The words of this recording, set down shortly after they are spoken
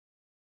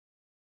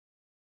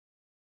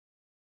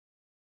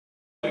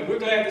We're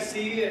glad to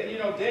see you. You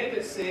know,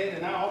 David said,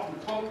 and I often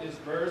quote this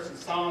verse in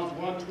Psalms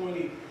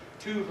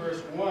 122,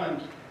 verse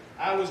 1,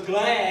 I was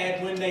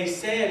glad when they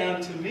said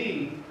unto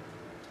me,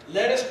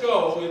 let us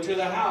go into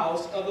the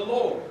house of the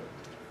Lord.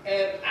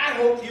 And I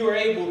hope you are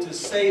able to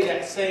say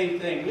that same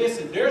thing.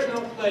 Listen, there's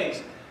no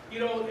place.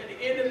 You know, at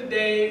the end of the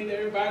day,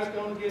 everybody's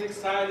going to get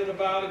excited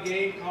about a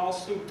game called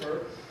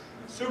Super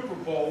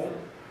Bowl.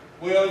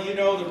 Well, you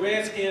know, the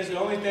Redskins, the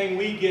only thing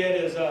we get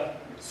is a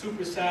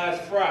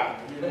supersized fry.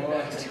 You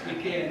know, we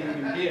can't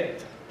even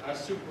get a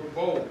Super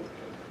Bowl,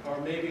 or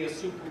maybe a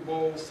Super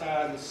Bowl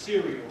size of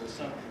cereal or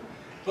something.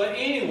 But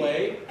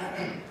anyway,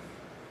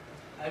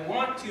 I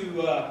want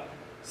to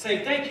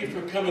say thank you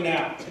for coming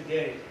out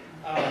today.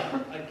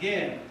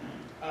 Again,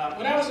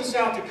 when I was in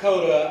South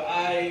Dakota,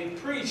 I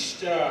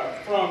preached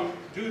from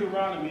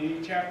Deuteronomy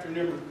chapter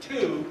number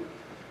 2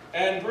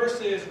 and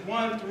verses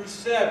 1 through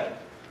 7.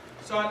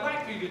 So I'd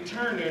like for you to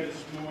turn there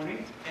this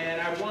morning,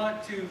 and I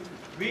want to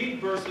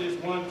read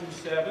verses 1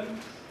 through 7.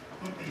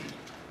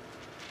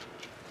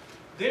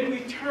 Then we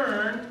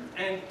turned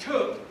and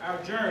took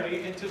our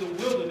journey into the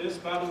wilderness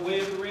by the way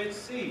of the Red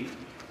Sea,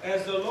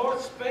 as the Lord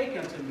spake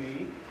unto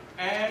me,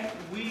 and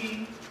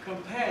we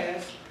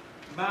compassed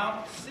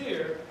Mount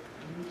Seir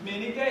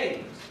many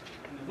days.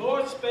 And the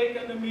Lord spake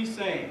unto me,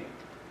 saying,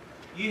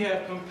 Ye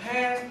have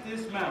compassed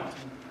this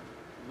mountain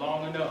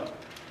long enough.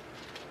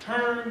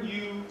 Turn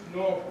you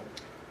northward,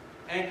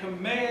 and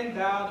command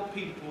thou the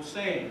people,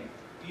 saying,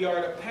 Ye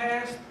are to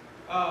pass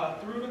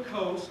through the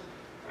coast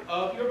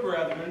of your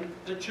brethren,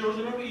 the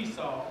children of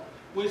Esau,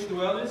 which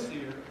dwell in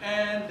Seir,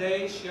 and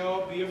they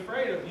shall be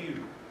afraid of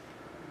you.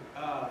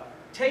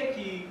 Take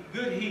ye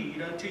good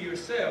heed unto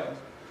yourselves,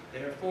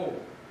 therefore.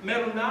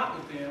 Meddle not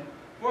with them,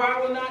 for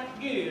I will not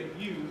give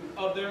you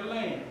of their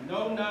land,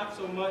 no, not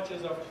so much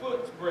as a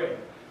foot's breadth,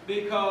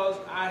 because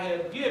I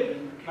have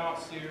given Mount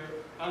Seir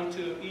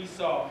unto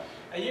Esau.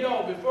 And you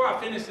know, before I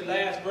finish the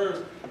last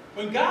verse,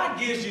 when God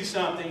gives you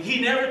something, He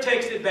never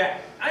takes it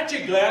back. Aren't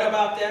you glad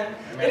about that?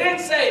 Amen. It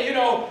didn't say,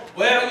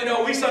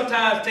 we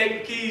sometimes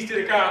take the keys to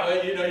the car,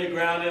 well, you're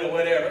grounded or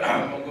whatever.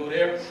 I'm going to go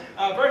there.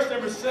 Verse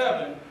number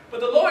 7. But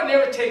the Lord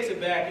never takes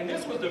it back. And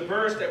this was the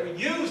verse that we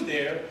used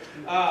there.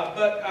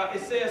 But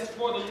it says,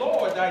 For the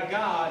Lord thy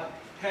God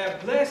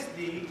hath blessed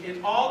thee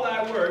in all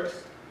thy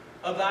works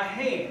of thy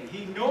hand.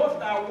 He knoweth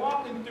thou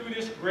walking through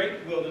this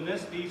great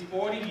wilderness these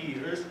 40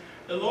 years.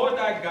 The Lord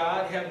thy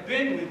God hath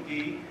been with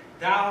thee.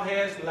 Thou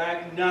hast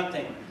lacked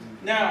nothing.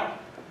 Now,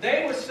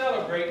 they were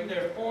celebrating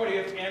their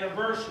 40th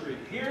anniversary.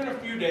 Here in a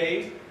few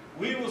days,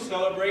 we will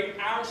celebrate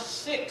our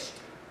 6th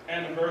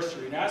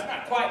anniversary. Now, it's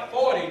not quite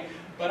 40,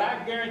 but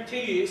I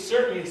guarantee you, it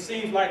certainly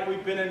seems like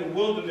we've been in the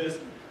wilderness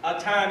a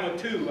time or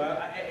two,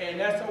 and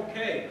that's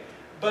okay.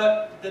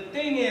 But the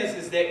thing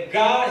is that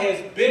God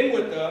has been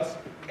with us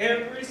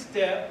every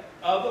step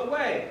of the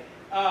way.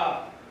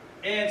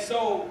 And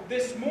so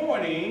this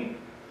morning,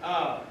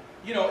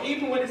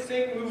 even when it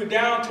seemed we were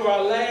down to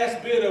our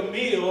last bit of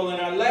meal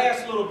and our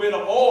last little bit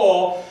of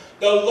oil,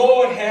 the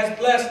Lord has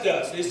blessed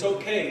us. It's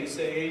okay to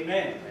say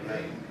amen.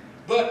 Amen.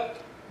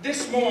 But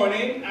this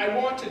morning, I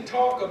want to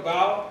talk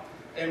about,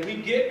 and we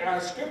get our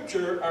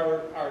scripture,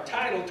 our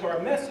title to our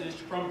message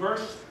from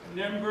verse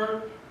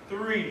number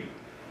 3.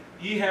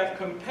 Ye have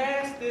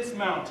compassed this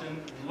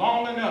mountain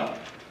long enough.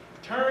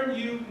 Turn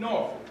you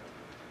northward.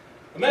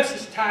 The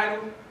message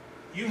title,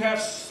 You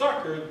have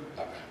succored.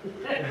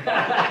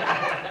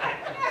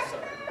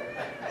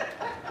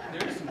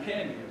 There's some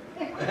candy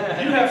in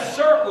it. You have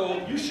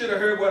circled. You should have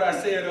heard what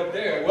I said up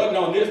there. It wasn't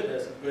on this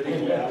message, but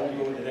anyway, I won't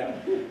go into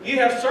that. You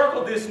have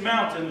circled this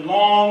mountain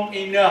long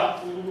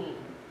enough.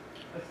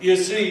 You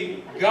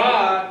see,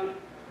 God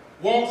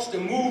wants to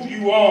move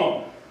you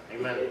on.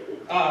 Amen.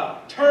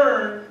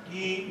 Turn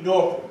ye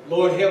northward.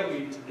 Lord, help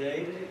me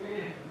today.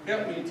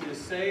 Help me to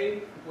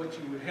say what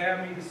you would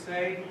have me to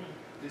say.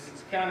 This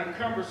is kind of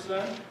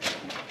cumbersome.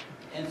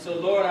 And so,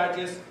 Lord, I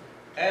just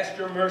ask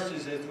your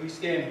mercies as we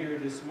stand here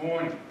this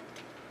morning.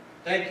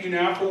 Thank you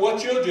now for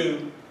what you'll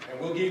do, and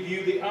we'll give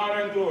you the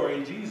honor and glory.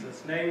 In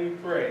Jesus' name we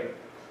pray.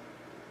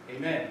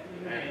 Amen.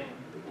 Amen.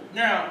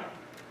 Now,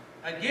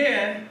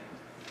 again,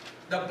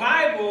 the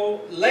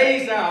Bible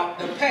lays out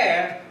the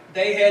path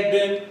they had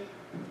been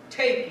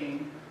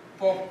taking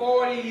for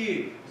 40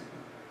 years.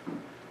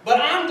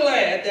 But I'm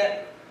glad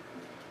that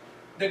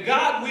the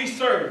God we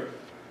serve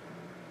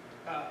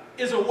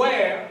is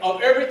aware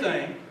of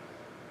everything.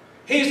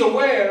 He's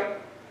aware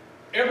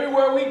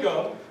everywhere we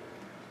go.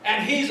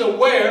 And He's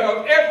aware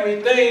of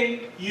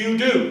everything you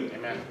do.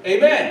 Amen.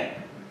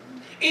 Amen.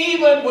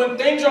 Even when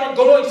things aren't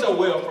going so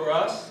well for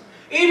us,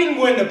 even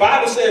when the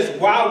Bible says,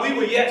 while we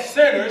were yet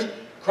sinners,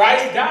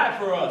 Christ died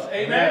for us.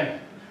 Amen.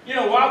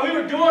 Amen. While we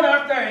were doing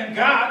our thing,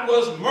 God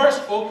was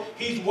merciful.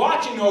 He's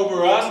watching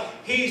over us.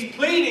 He's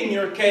pleading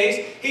your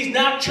case. He's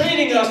not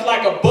treating us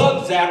like a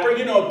bug zapper.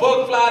 A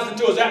bug flies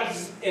into a zap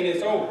and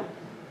it's over.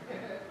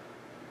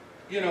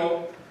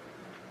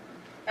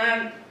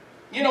 And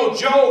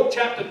Job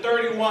chapter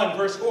 31,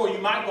 verse 4, you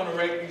might want to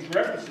write these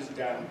references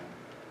down.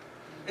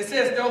 It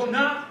says, Does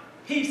not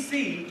He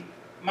see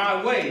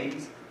my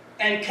ways,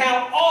 and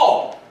count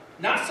all,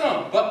 not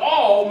some, but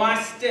all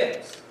my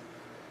steps.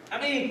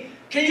 I mean,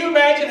 can you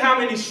imagine how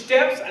many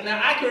steps? Now,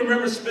 I can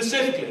remember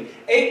specifically,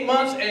 8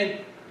 months and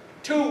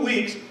 2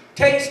 weeks,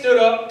 Tate stood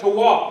up to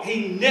walk.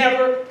 He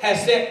never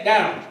has sat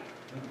down.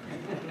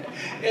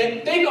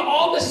 And think of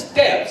all the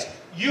steps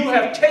you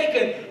have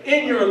taken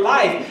in your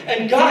life,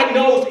 and God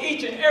knows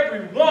each and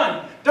every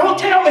one. Don't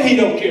tell me he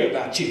don't care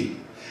about you.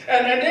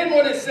 And then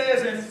what it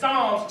says in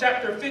Psalms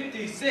chapter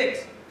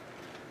 56,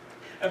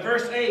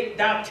 verse 8,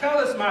 thou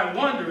tellest my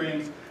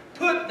wanderings,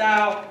 put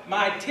thou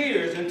my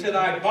tears into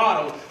thy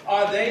bottle.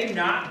 Are they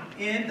not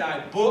in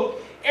thy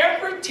book?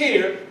 Every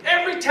tear,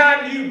 every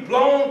time you've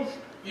blown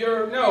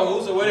your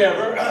nose or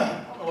whatever,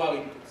 I don't know why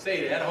we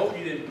say that, I hope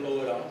you didn't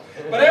blow it off.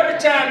 But every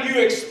time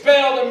you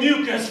expel the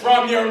mucus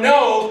from your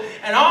nose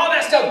and all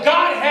that stuff,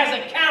 God has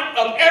a count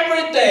of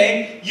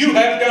everything you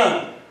have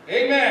done.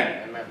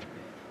 Amen. Amen.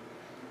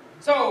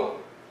 So,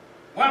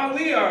 while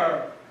we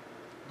are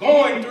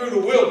going through the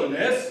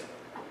wilderness,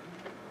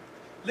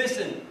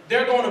 listen,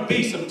 there are going to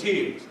be some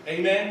tears.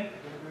 Amen.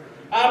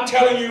 I'm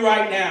telling you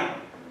right now,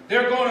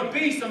 there are going to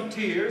be some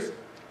tears,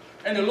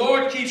 and the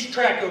Lord keeps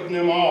track of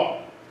them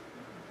all.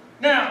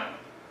 Now,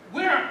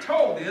 we aren't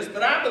told this,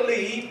 but I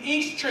believe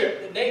each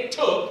trip that they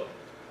took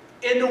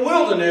in the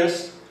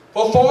wilderness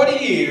for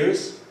 40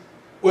 years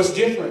was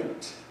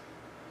different.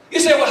 You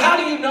say, well, how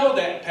do you know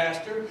that,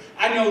 Pastor?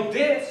 I know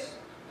this.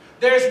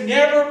 There's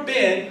never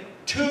been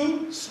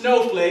 2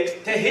 snowflakes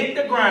to hit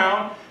the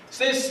ground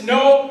since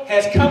snow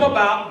has come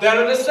about that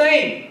are the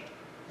same.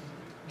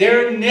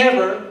 They're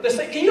never the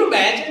same. Can you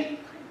imagine?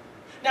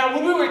 Now,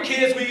 when we were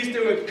kids, we used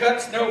to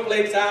cut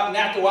snowflakes out, and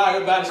after a while,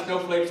 everybody's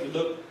snowflakes would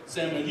look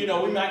similar. You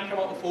know, we might come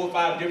up with 4 or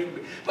 5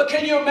 different. But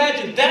can you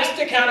imagine? That's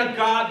the kind of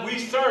God we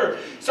serve.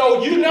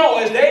 So you know,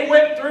 as they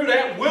went through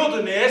that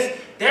wilderness,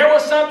 there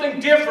was something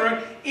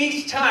different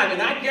each time.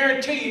 And I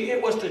guarantee you,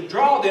 it was to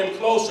draw them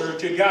closer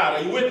to God.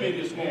 Are you with me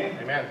this morning?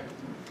 Amen.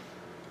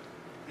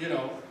 You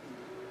know,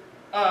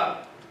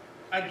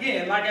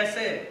 again, like I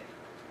said,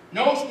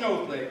 no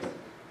snowflakes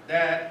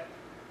that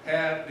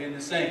have been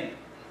the same.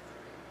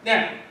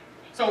 Now,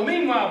 so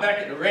meanwhile, back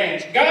at the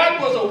ranch,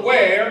 God was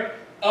aware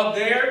of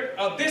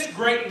this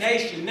great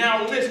nation.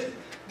 Now listen,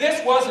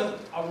 this wasn't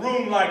a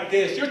room like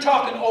this. You're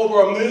talking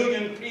over 1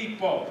 million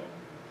people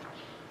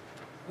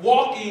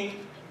walking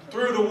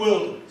through the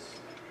wilderness.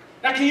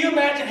 Now, can you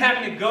imagine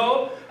having to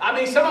go? I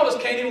mean, some of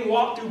us can't even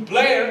walk through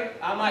Blair.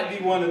 I might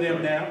be one of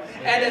them now.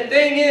 And the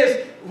thing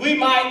is, we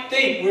might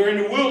think we're in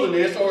the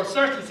wilderness or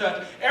such and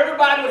such.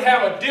 Everybody would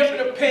have a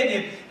different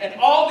opinion and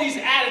all these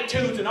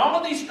attitudes and all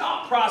of these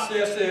thought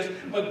processes,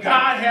 but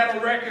God had a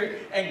record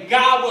and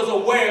God was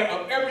aware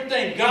of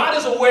everything. God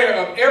is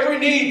aware of every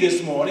need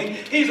this morning.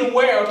 He's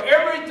aware of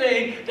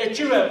everything that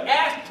you have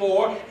asked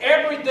for,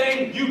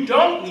 everything you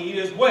don't need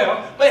as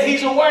well, but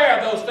He's aware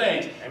of those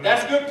things. Amen.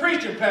 That's good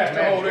preaching,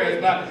 Pastor Holder.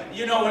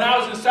 You know, when I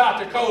was in South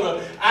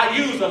Dakota, I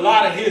used a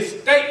lot of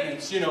his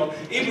statements, you know,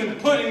 even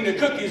putting the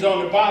cookies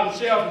on the bottom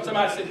shelf, and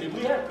somebody said, did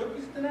we have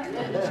cookies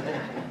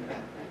tonight?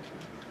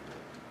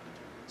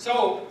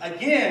 So,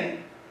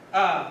 again,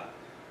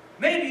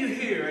 maybe you're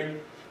here and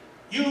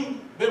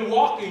you've been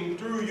walking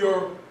through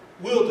your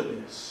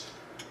wilderness,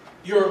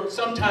 your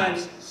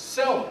sometimes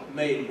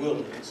self-made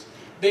wilderness,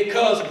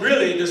 because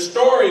really the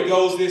story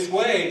goes this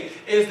way,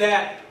 is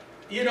that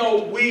you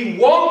know, we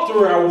walk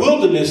through our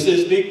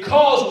wildernesses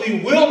because we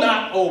will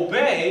not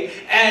obey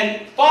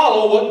and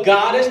follow what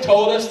God has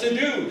told us to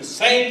do. The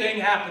same thing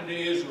happened to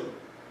Israel.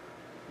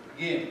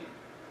 Again,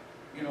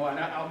 you know, and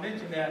I'll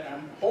mention that.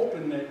 I'm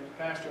hoping that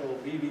Pastor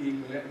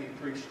Obidi will let me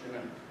preach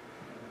tonight.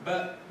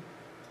 But,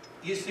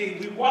 you see,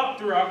 we walk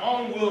through our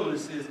own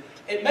wildernesses.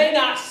 It may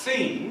not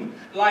seem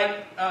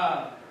like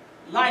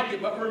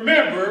it, but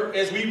remember,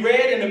 as we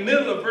read in the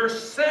middle of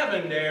verse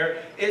 7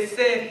 there, it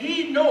said,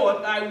 He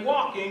knoweth thy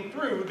walking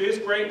through this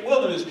great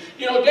wilderness.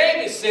 You know,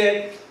 David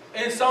said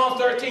in Psalm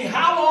 13,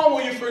 how long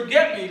will you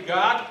forget me,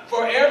 God?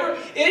 Forever?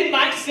 It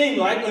might seem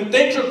like when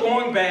things are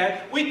going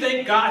bad, we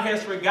think God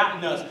has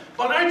forgotten us.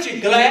 But aren't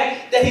you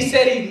glad that He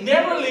said He'd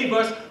never leave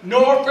us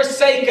nor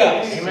forsake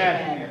us?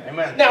 Amen.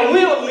 Amen. Now,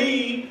 we'll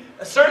leave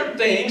certain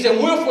things and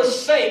we'll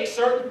forsake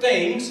certain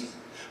things,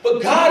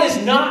 but God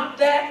is not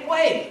that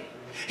way.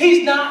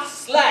 He's not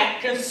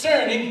slack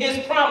concerning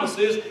His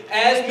promises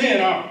as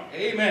men are.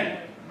 Amen.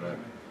 Amen.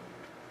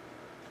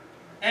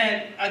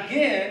 And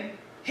again,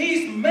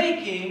 He's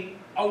making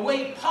a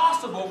way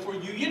possible for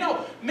you. You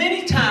know,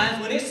 many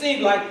times when it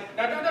seems like,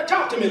 now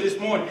talk to me this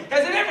morning,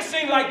 has it ever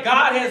seemed like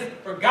God has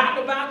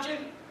forgotten about you?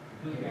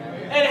 Yeah.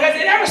 And has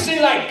it ever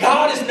seemed like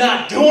God is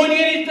not doing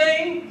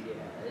anything?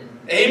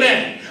 Yeah.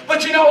 Amen.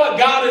 But you know what?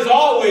 God is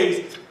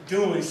always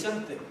doing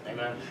something.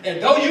 Amen.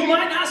 And though you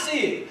might not see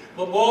it,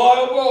 but boy,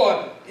 oh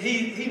boy,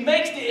 he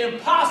makes the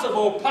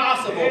impossible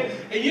possible.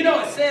 And you know,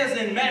 it says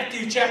in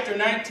Matthew chapter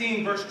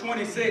 19, verse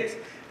 26,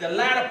 the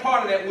latter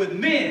part of that, with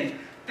men,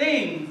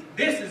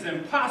 this is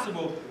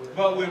impossible,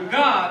 but with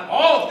God,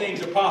 all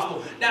things are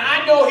possible. Now,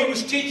 I know he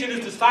was teaching his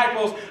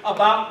disciples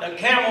about the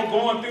camel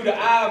going through the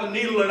eye of a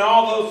needle and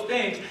all those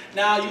things.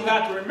 Now, you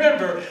have to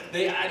remember,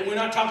 we're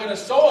not talking a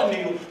sewing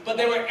needle, but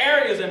there were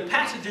areas and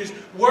passages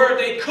where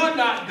they could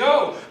not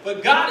go.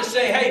 But God is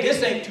saying, hey,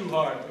 this ain't too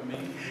hard for me.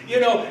 You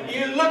know,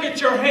 you look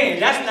at your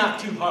hand, that's not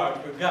too hard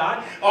for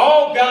God.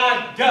 All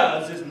God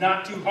does is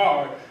not too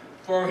hard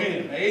for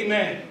him.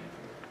 Amen.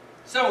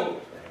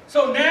 So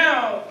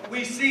now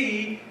we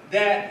see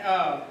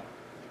that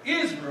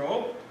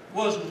Israel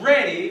was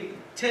ready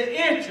to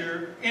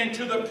enter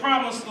into the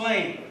promised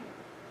land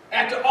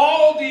after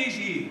all these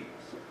years.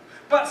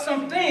 But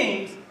some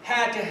things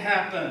had to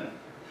happen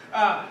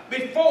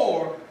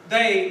before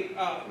they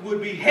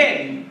would be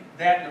heading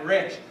that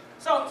direction.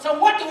 So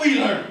what do we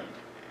learn?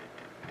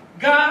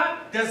 God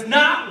does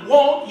not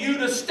want you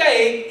to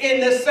stay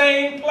in the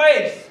same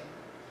place.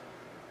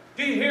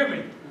 Do you hear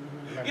me?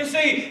 You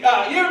see,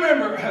 you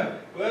remember,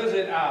 what is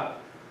it,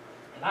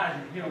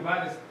 Elijah, you know,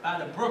 by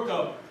the brook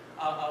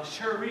of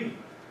Cherith.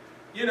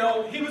 You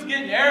know, he was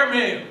getting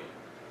airmail.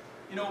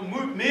 You know,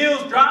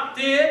 meals dropped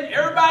in.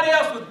 Everybody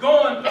else was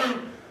going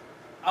through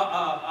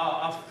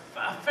a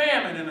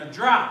famine and a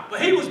drought.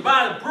 But he was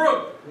by the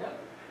brook.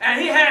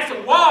 And he had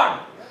some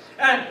water.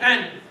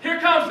 And here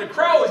comes the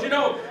crows, you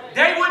know.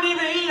 They wouldn't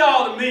even eat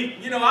all the meat.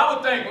 You know, I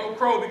would think, oh,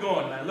 crow be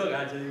going, like, look,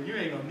 Isaiah, you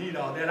ain't going to need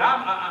all that.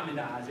 I mean,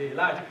 not Isaiah,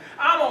 Elijah.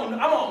 I'm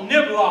gonna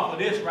nibble off of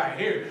this right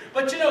here.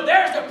 But, you know,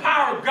 there's the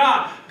power of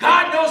God.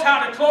 God knows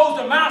how to close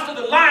the mouths of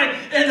the lion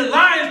and the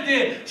lion's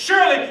den.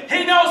 Surely,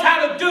 he knows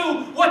how to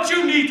do what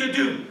you need to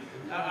do.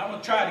 I'm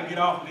going to try to get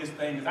off of this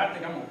thing, because I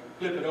think I'm going to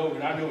flip it over.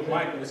 And I know if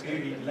Michael is here,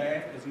 he'd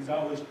laugh, because he's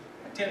always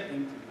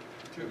attempting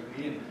to trick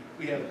me in.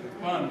 We have good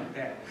fun with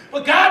that.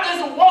 But God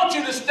doesn't want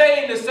you to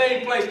stay in the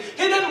same place.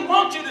 He doesn't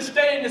want you to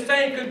stay in the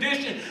same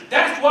condition.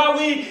 That's why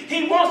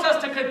he wants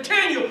us to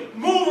continue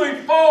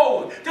moving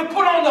forward, to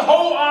put on the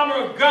whole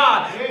armor of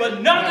God,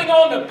 but nothing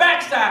on the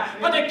backside,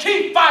 but to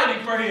keep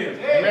fighting for him.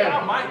 Amen.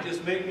 I might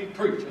just make me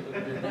preach a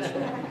little bit this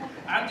morning.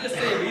 I'm just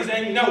saying, these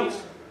ain't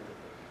notes.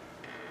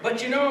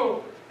 But you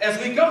know,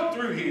 as we go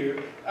through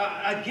here,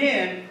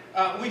 again,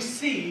 we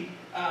see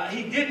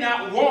he did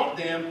not want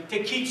them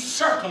to keep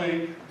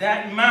circling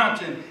that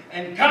mountain.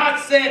 And God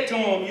said to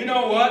him, you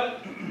know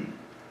what?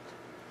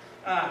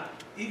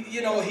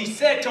 He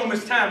said to him,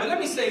 it's time. But let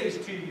me say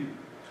this to you.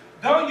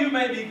 Though you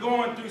may be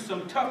going through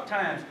some tough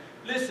times,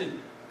 listen,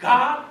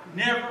 God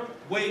never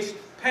wastes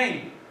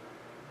pain.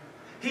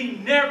 He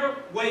never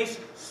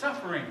wastes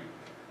suffering.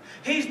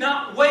 He's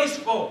not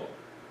wasteful.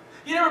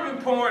 You ever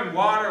been pouring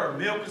water or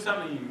milk or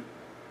something, you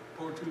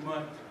pour too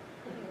much?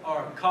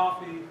 Or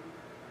coffee,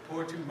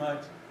 pour too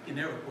much. You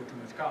never pour too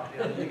much coffee.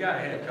 You got to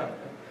have coffee.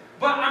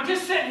 But I'm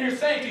just sitting here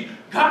saying to you,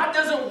 God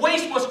doesn't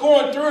waste what's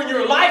going through in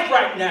your life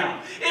right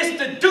now.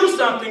 It's to do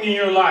something in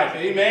your life.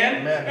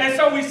 Amen? Amen. And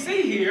so we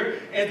see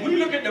here, as we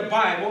look at the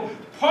Bible,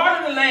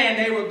 part of the land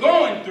they were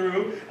going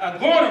through,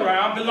 going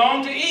around,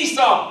 belonged to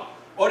Esau,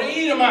 or the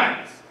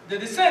Edomites, the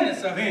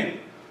descendants of him.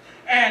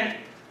 And,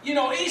 you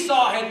know,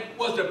 Esau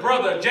was the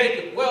brother of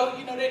Jacob. Well,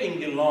 you know, they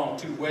didn't get along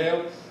too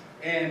well.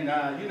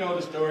 And you know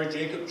the story,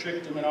 Jacob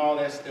tricked him and all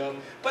that stuff.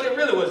 But it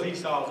really was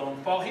Esau's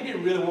own fault. He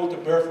didn't really want the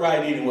birthright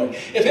anyway.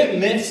 If it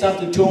meant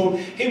something to him,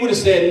 he would have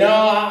said, no,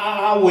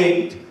 I'll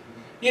wait.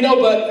 You know,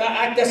 but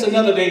that's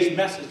another day's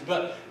message.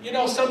 But, you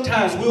know,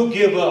 sometimes we'll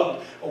give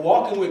up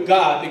walking with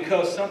God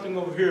because something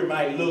over here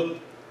might look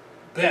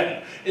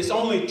better. It's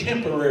only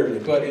temporary,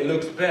 but it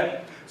looks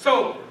better.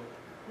 So,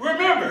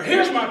 remember,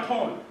 here's my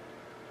point.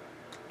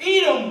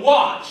 Edom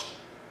watched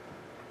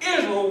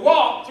Israel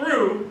walk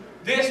through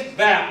this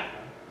valley,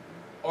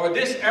 or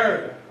this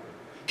area.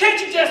 Can't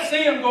you just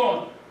see them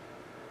going,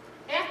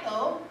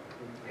 Ethel,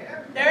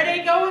 there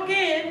they go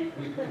again.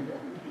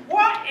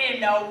 What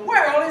in the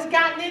world has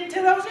gotten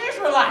into those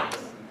Israelites?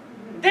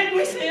 Didn't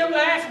we see them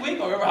last week?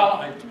 Or how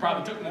long? It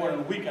probably took more than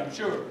a week, I'm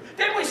sure.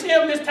 Didn't we see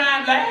them this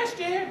time last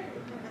year?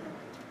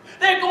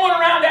 They're going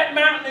around that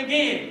mountain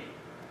again.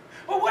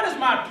 Well, what is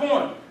my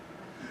point?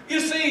 You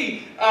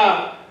see,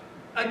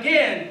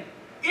 again,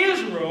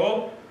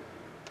 Israel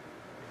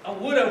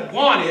would have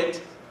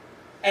wanted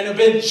and have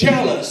been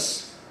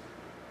jealous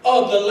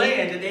of the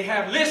land that they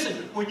have.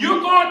 Listen, when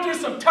you're going through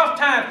some tough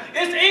times,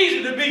 it's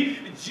easy to be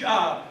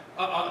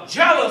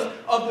jealous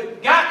of the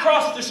guy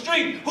across the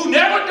street who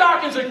never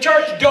darkens a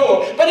church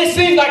door, but it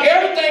seems like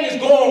everything is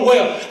going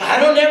well. I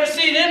don't ever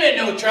see them in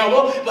no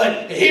trouble,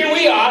 but here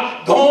we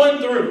are going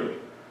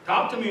through.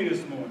 Talk to me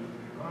this morning.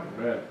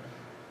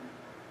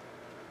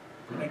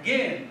 And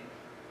again,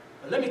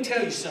 let me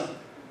tell you something.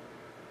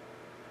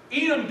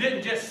 Edom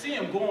didn't just see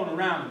them going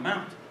around the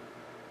mountain.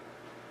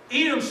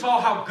 Edom saw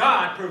how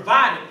God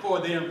provided for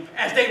them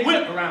as they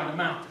went around the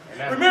mountain.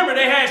 Amen. Remember,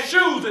 they had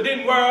shoes that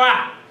didn't wear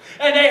out.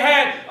 And they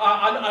had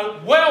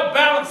a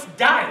well-balanced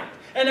diet.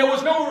 And there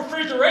was no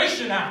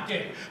refrigeration out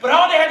there. But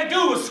all they had to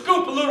do was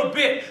scoop a little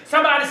bit.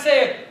 Somebody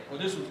said, well,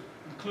 this was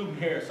including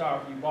here,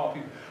 sorry for you bald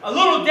people. A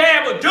little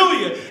dab will do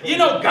you. You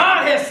know,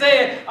 God has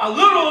said a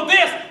little of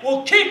this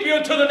will keep you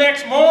until the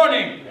next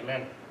morning.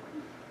 Amen.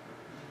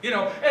 You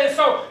know, and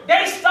so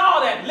they saw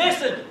that.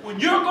 Listen, when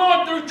you're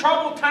going through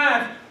troubled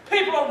times,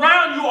 people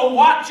around you are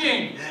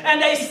watching,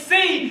 and they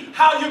see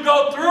how you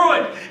go through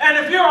it.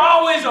 And if you're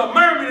always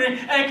murmuring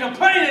and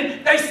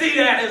complaining, they see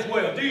that as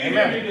well. Do you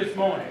hear me this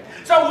morning?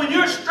 So when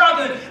you're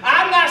struggling,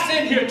 I'm not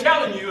sitting here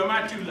telling you, am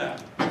I too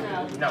loud?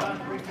 No.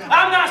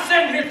 I'm not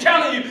sitting here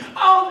telling you,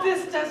 oh,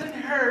 this doesn't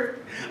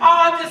hurt. Oh,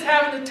 I'm just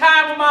having the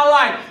time of my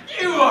life.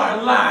 You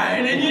are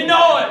lying, and you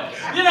know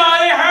it. You know,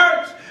 it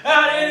hurts.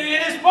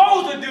 It is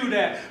supposed to do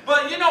that.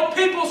 But, you know,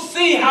 people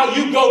see how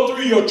you go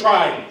through your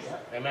trials.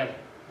 Amen.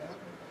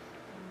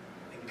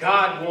 And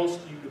God wants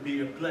you to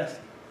be a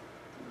blessing.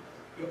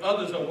 Your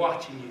others are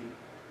watching you.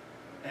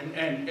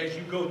 And as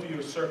you go through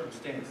your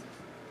circumstances.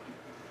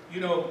 You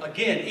know,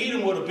 again,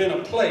 Eden would have been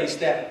a place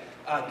that,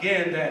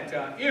 again,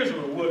 that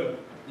Israel would have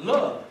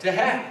loved to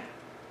have.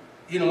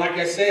 You know, like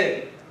I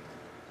said,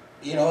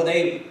 you know,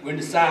 they were in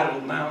the side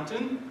of a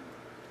mountain.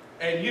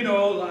 And, you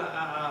know,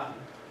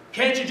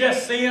 can't you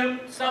just see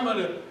them? Some of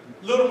the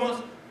little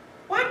ones.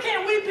 Why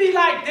can't we be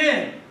like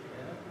them?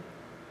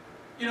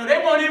 You know, they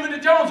weren't even the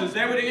Joneses.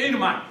 They were the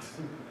Edomites.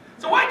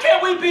 So why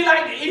can't we be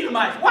like the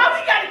Edomites? Why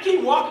we got to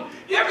keep walking?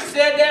 You ever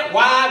said that?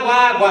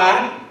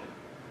 Why?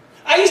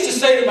 I used to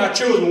say to my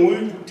children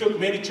when we took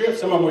many trips,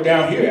 some of them were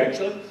down here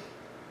actually,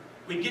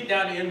 we get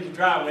down the end of the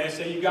driveway and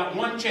say, you got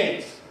one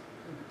chance.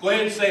 Go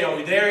ahead and say, are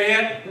we there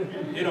yet?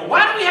 You know,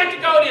 why do we have to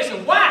go this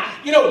and why?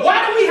 You know,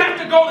 why do we have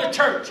to go to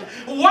church?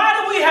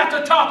 Why do we have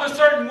to talk a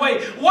certain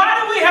way? Why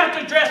do we have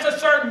to dress a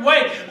certain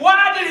way?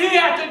 Why did he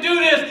have to do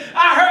this?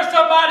 I heard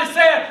somebody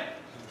say,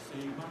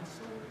 save my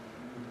soul.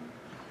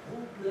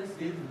 Oh, bless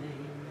his name.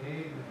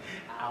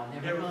 I'll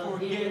never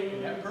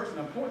forget. That person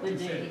I'm pointing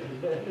to said,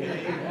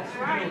 that's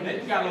right.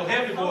 And you got little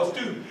heavy voice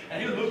too.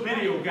 And he's a little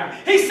video guy.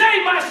 He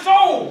saved my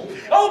soul.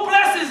 Oh,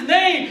 bless his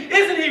name.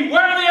 Isn't he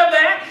worthy of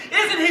that?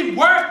 Isn't he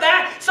worth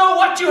that? So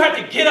what you had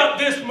to get up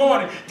this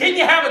morning? Didn't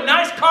you have a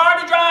nice car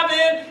to drive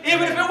in?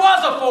 Even if it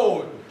was a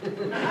Ford.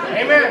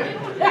 Amen.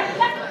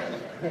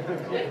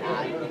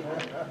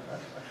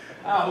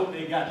 I hope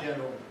they got that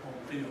on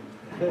film.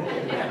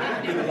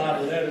 I get a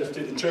lot of letters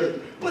to the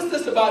church. What's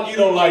this about you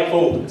don't like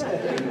Fords?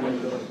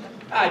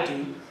 I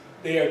do.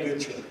 They are good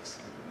trucks.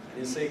 I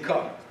didn't say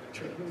cars, but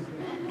trucks.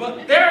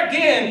 But there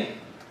again,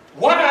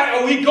 why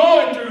are we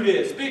going through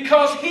this?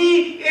 Because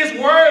he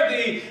is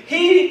worthy.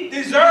 He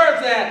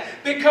deserves that.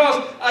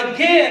 Because,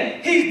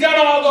 again, he's done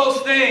all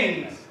those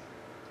things.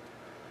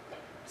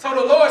 So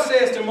the Lord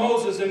says to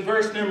Moses in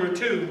verse number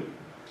 2,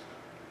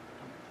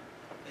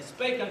 and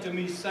spake unto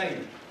me, saying,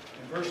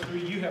 in verse 3,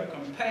 you have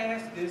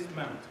compassed this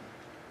mountain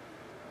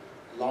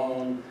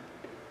long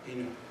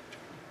enough.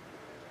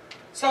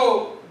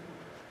 So,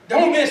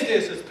 don't miss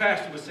this, as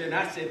Pastor was saying.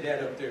 I said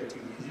that up there too.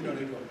 You know,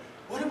 they go,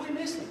 what are we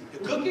missing? The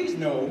cookies?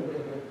 No.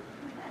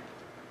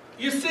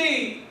 You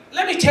see,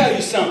 let me tell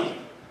you something.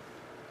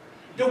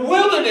 The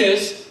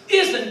wilderness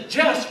isn't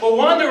just for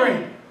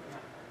wandering.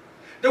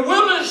 The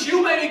wilderness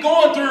you may be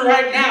going through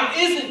right now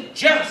isn't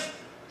just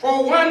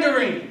for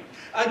wandering.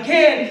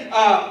 Again,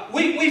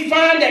 we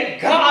find that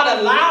God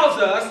allows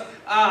us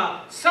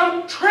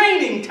some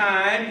training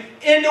time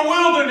in the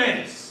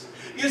wilderness.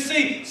 You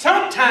see,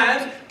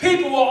 sometimes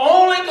people will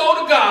only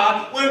go to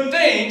God when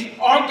things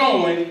are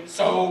going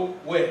so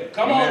well.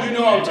 Come on, you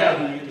know I'm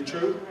telling you the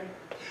truth.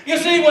 You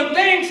see, when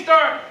things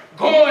start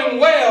going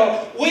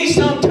well, we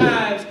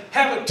sometimes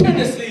have a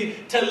tendency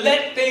to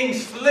let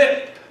things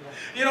slip.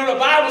 You know, the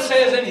Bible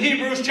says in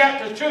Hebrews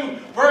chapter 2,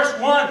 verse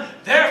 1,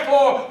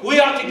 therefore we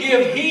ought to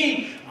give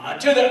heed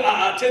to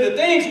the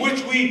things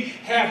which we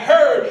have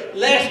heard,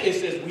 lest, it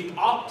says we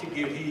ought to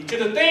give heed to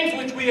the things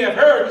which we have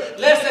heard,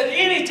 lest at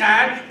any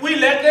time we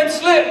let them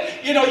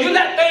slip. You know, you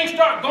let things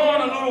start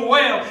going a little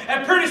well,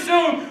 and pretty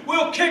soon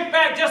we'll kick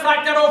back just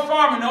like that old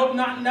farmer. Nope,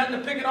 nothing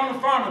to pick it on the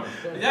farmer.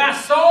 Thy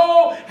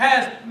soul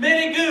has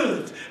many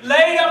goods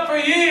laid up for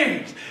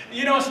years.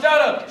 You know,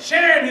 instead of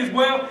sharing his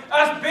wealth,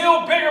 us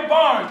build bigger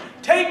barns.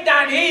 Take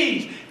thine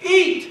ease,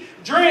 eat,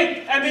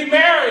 drink, and be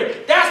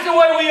merry. That's the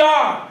way we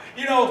are.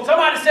 You know,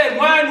 somebody said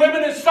wine,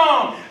 women, and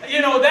song.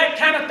 You know, that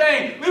kind of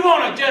thing. We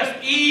want to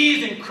just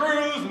ease and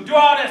cruise and do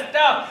all that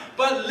stuff.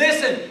 But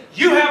listen,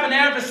 you have an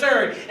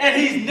adversary,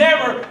 and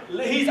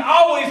he's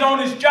always on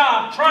his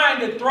job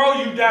trying to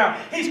throw you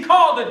down. He's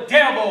called the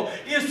devil.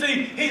 You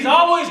see, he's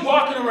always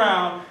walking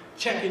around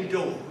checking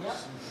doors.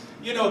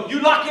 You know, you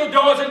lock your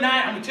doors at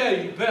night, I'm going to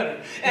tell you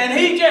better. And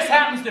he just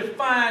happens to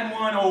find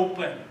one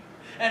open.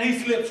 And he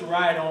slips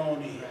right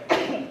on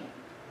in.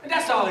 And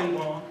that's all he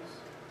wants.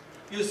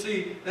 You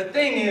see, the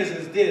thing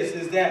is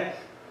that,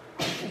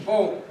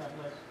 oh,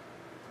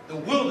 the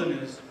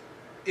wilderness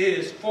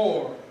is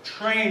for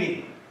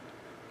training.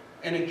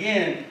 And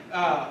again,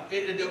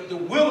 the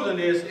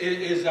wilderness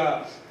is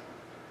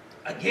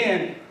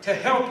again, to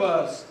help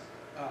us,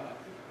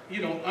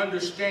 you know,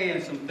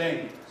 understand some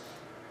things.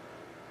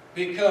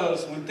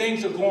 Because when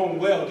things are going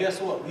well, guess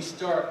what? We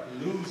start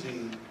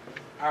losing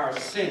our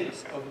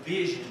sense of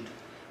vision.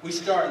 We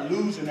start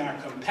losing our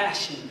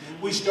compassion.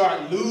 We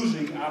start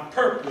losing our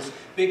purpose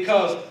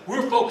because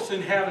we're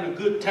focusing on having a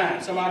good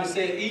time. Somebody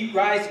said, eat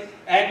right,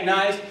 act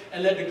nice,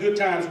 and let the good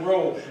times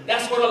roll.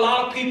 That's what a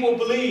lot of people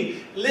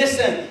believe.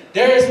 Listen,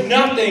 there is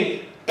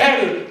nothing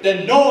better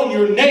than knowing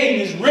your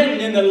name is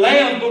written in the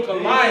Lamb's Book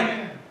of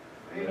Life.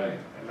 Amen.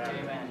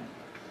 Amen.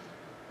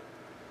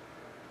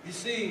 You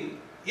see,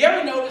 you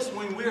ever notice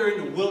when we're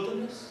in the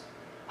wilderness,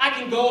 I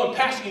can go and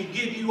Pastor can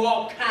give you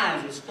all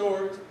kinds of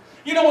stories.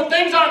 You know, when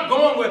things aren't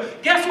going well,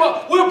 guess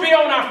what? We'll be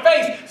on our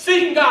face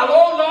seeking God.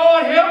 Oh,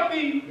 Lord, help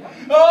me.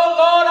 Oh,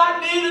 Lord, I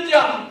need a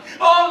job.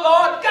 Oh,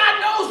 Lord, God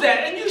knows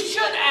that. And you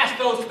should ask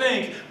those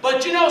things.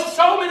 But, you know,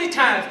 so many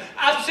times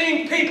I've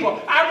seen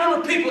people, I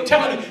remember people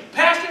telling me,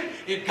 Pastor,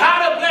 if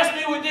God will bless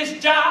me with this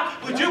job,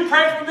 would you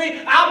pray for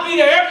me? I'll be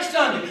there every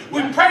Sunday.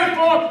 We prayed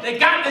for them, they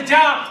got the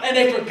job, and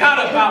they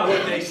forgot about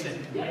what they said.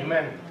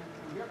 Amen.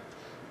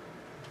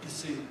 You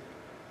see,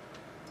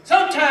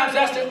 sometimes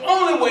that's the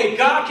only way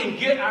God can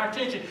get our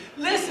attention.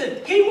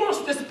 Listen, He wants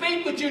to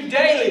speak with you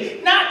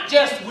daily, not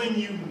just when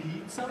you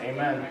need something.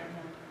 Amen.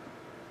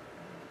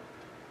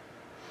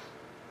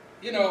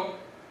 You know,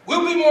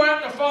 we'll be more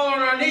apt to fall on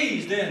our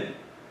knees then.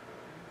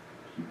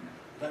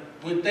 But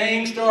when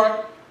things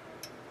start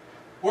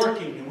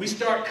working and we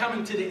start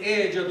coming to the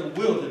edge of the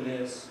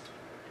wilderness,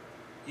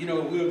 you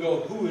know, we'll go,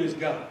 who is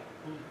God?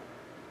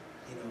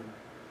 You know.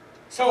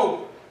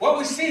 So what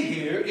we see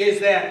here is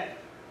that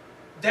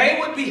they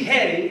would be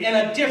heading in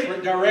a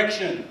different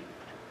direction.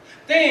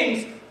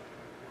 Things,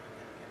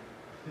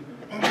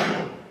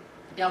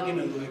 y'all give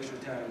me a little extra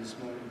time this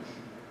morning.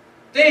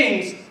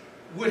 Things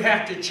would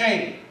have to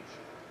change.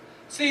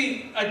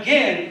 See,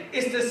 again,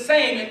 it's the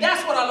same, and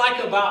that's what I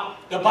like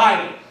about the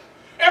Bible.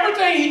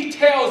 Everything He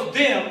tells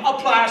them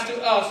applies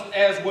to us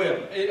as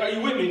well. Are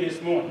you with me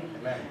this morning?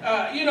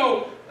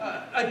 Amen.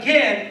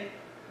 Again,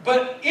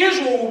 but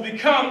Israel will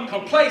become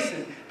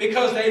complacent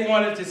because they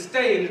wanted to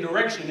stay in the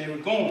direction they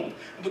were going.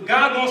 But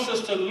God wants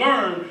us to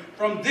learn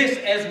from this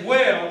as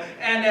well.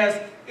 And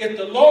as if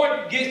the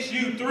Lord gets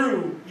you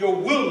through your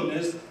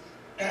wilderness,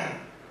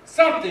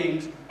 some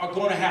things are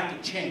going to have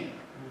to change.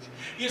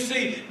 You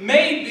see,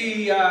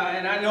 maybe,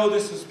 and I know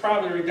this is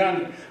probably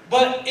redundant,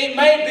 but it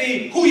may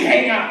be who you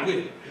hang out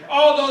with.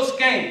 All those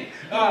games.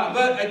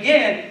 But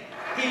again,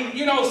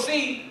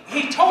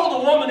 He told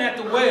the woman at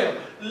the well,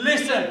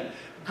 listen,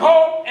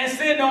 go and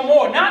sin no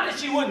more. Not that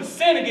she wouldn't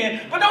sin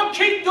again, but don't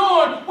keep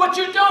doing what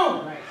you're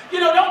doing. Right. You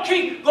know, don't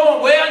keep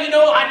going, well, you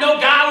know, I know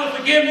God will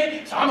forgive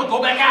me, so I'm going to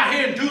go back out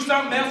here and do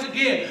something else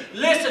again.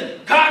 Listen,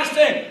 God is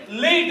saying,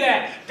 leave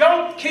that.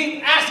 Don't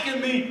keep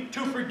asking me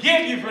to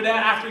forgive you for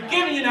that. I've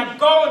forgiven you, now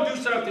go and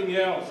do something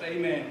else.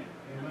 Amen.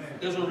 Amen.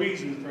 There's a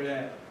reason for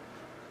that.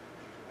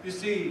 You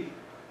see,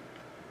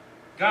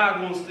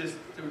 God wants this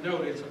to know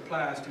that it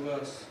applies to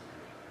us.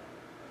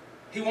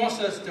 He wants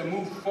us to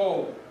move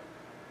forward.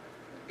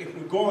 If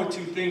we're going to,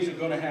 things are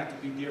going to have to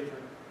be different.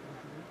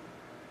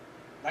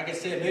 Like I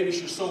said, maybe it's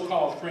your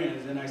so-called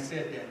friends, and I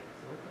said that.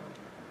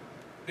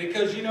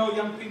 Because, you know,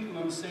 young people, I'm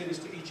going to say this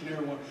to each and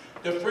every one.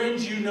 The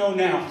friends you know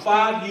now,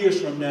 5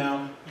 years from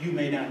now, you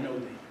may not know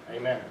them.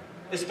 Amen.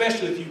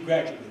 Especially if you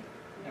graduate.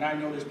 And I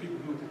know there's people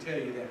who can tell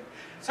you that.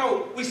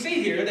 So we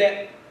see here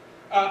that,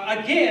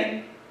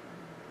 again,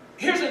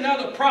 here's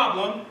another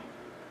problem,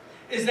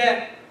 is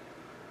that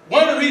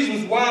one of the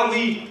reasons why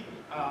we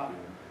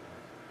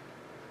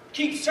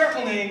keep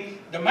circling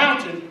the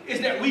mountain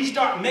is that we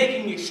start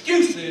making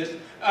excuses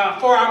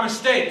for our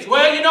mistakes.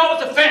 Well, you know,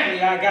 it's a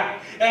family I got.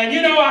 And,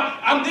 you know,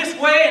 I'm this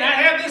way and I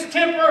have this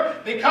temper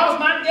because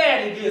my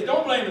daddy did.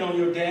 Don't blame it on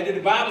your daddy.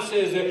 The Bible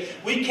says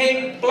that we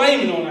can't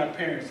blame it on our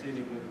parents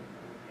anymore.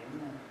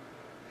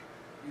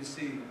 You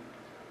see.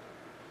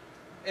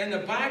 And the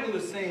Bible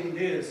is saying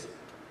this.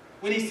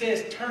 When He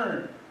says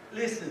turn,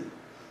 listen.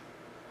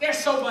 There's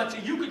so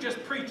much, you could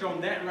just preach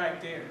on that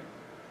right there.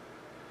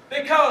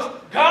 Because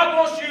God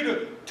wants you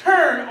to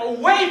turn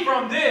away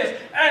from this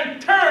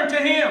and turn to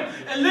Him.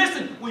 And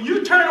listen, when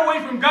you turn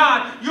away from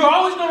God, you're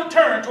always going to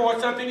turn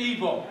towards something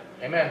evil.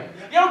 Amen.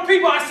 Young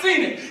people, I've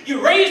seen it.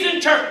 You're raised in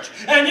church,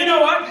 and you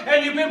know what?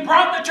 And you've been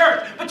brought to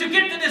church, but you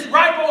get to this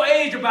ripe old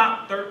age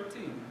about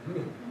 13.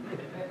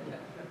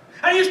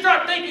 And you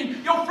start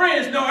thinking your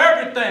friends know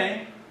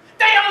everything.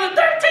 They only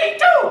 13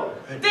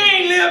 too. They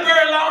ain't lived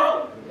very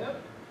long.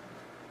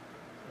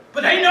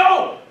 But they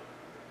know.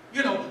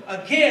 You know,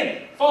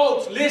 again,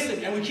 folks,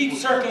 listen, and we keep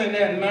circling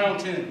that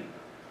mountain.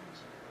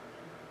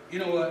 You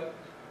know what?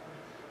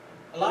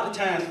 A lot of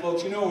times,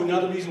 folks, you know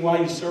another reason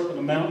why you circle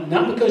the mountain?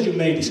 Not because you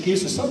made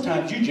excuses.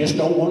 Sometimes you just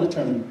don't want to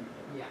turn.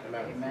 Yeah.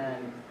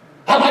 Amen.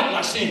 I like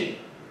my sin.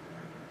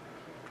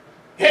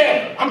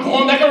 Yeah, I'm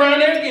going back around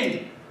there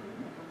again.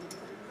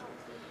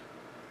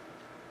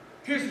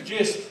 Here's the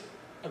gist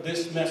of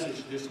this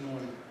message this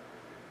morning.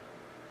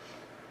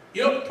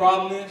 You know what the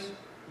problem is?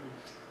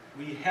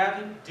 We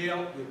haven't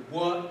dealt with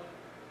what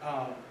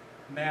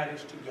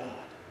matters to God.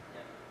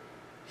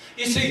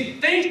 You see,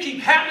 things keep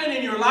happening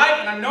in your life,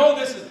 and I know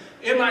this is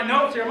in my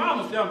notes here. I'm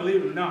almost done,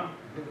 believe it or not.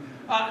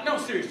 No,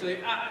 seriously,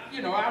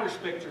 you know, I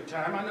respect your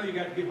time. I know you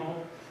got to get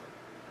home.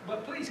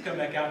 But please come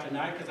back out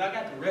tonight because I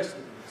got the rest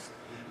of this.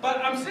 But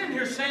I'm sitting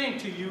here saying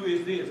to you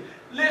is this.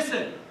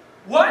 Listen,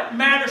 what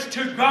matters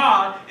to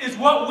God is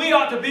what we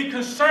ought to be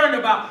concerned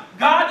about.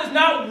 God does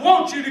not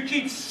want you to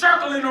keep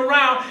circling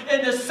around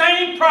in the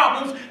same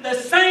problems, the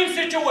same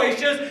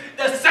situations,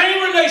 the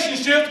same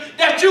relationships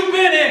that you've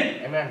been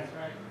in. Amen.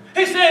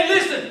 He said,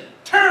 listen,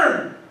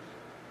 turn.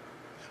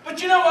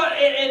 But you know what?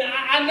 And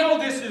I know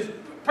this is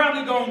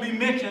probably going to be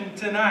mentioned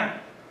tonight.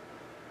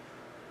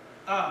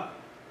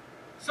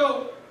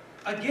 So,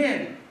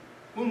 again,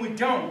 when we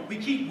don't, we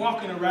keep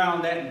walking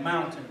around that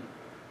mountain.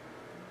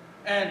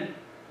 And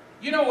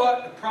you know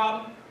what the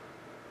problem?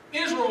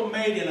 Israel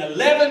made an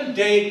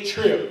 11-day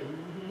trip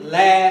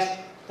last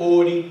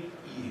 40 years.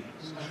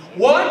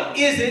 What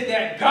is it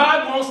that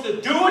God wants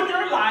to do in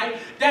your life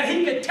that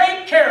He can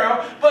take care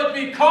of, but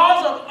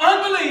because of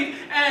unbelief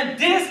and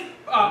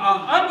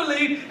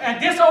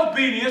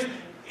disobedience,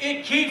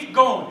 it keeps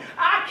going.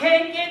 I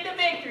can't get the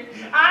victory.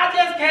 I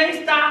just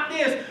can't stop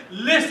this.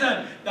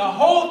 Listen, the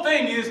whole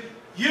thing is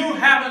you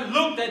haven't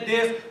looked at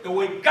this the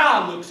way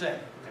God looks at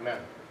it. Amen.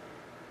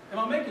 Am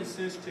I making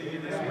sense to you?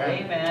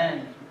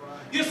 Amen.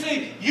 You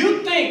see,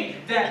 you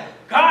think that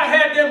God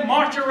had them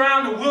march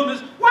around the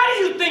wilderness. Why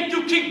do you think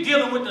you keep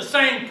dealing with the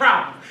same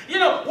problem? You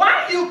know,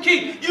 why do you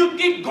keep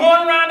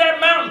going around that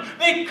mountain?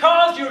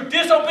 Because you're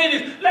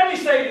disobedient. Let me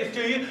say this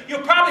to you.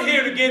 You'll probably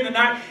hear it again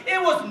tonight.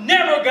 It was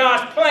never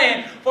God's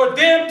plan for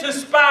them to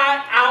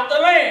spy out the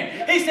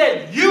land. He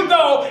said, you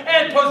go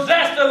and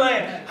possess the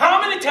land. How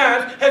many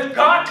times has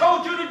God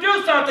told you to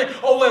do something?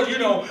 Oh, well, you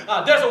know,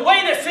 there's a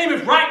way that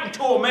seemeth right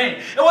unto a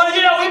man. Well,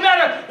 you know, we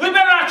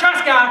better not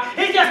trust God.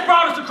 He just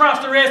brought us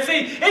across the Red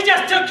Sea. He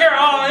just took care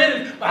of all our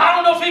enemies. But I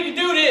don't know if He can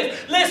do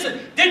this. Listen,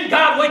 didn't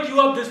God wake you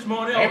up this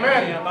morning?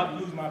 Amen. Okay, I'm about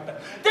to lose my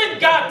back.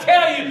 Didn't God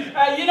tell you,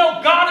 you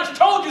know, God has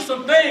told you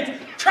some things.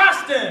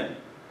 Trust Him.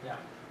 Yeah.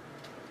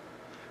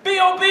 Be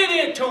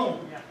obedient to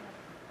Him. Yeah.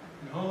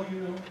 No, you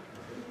know,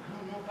 I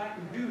don't know if I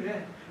can do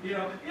that. You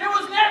know, it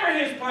was never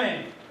His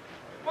plan.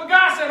 Well,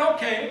 God said,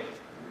 okay.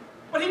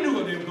 But He knew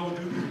what they were going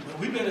to do. Well,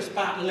 we better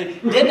spot the land.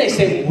 Then they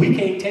said, well, we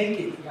can't take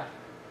it. Yeah.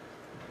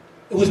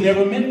 It was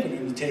never meant for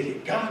them to take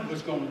it. God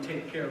was going to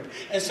take care of it.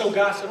 And so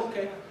God said,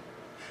 okay,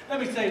 let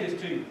me say this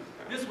to you.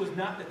 This was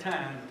not the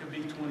time to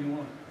be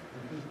 21.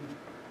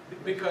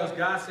 Because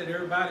God said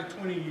everybody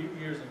 20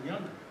 years and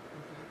younger.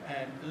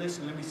 And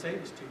listen, let me say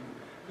this to you.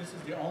 This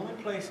is the only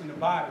place in the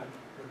Bible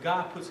where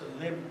God puts a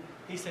limit.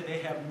 He said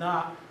they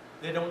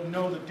don't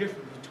know the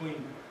difference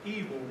between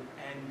evil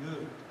and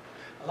good.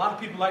 A lot of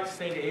people like to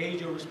say the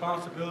age of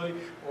responsibility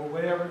or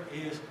whatever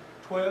is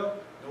 12.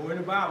 Nowhere in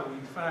the Bible will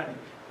you find it.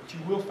 But you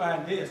will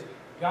find this.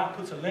 God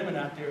puts a limit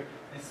out there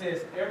and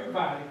says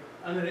everybody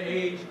under the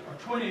age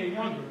of 20 and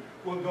younger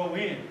will go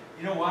in.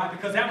 You know why?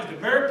 Because that was the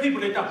very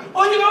people that thought,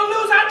 oh, you're going to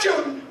lose our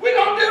children. We're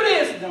going to do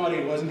this. No,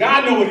 it wasn't.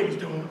 God knew what He was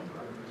doing. You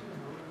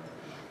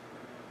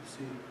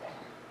see,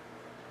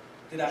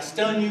 did I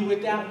stun you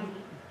with that one?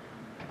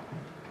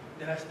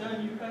 Did I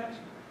stun you,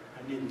 Pastor?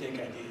 I didn't think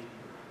I did.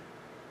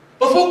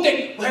 But folk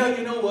think, well,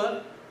 you know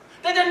what?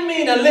 That doesn't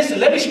mean, now listen,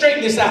 let me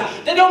straighten this out.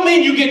 That don't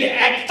mean you get to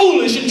act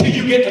foolish until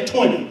you get to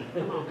 20.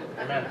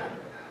 Amen.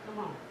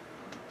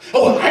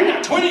 Oh, well, I'm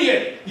not 20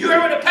 yet. You heard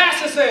what the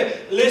pastor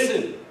said.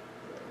 Listen,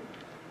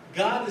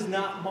 God is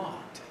not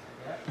mocked.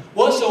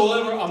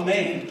 Whatsoever a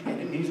man,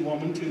 and it means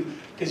woman too,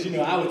 because you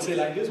know I would say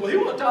like this, well, he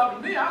wasn't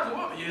talking to me, I was a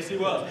woman. Yes, he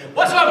was.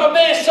 Whatsoever a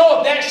man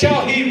soweth, that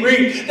shall he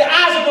reap. The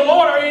eyes of the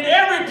Lord are in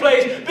every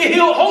place,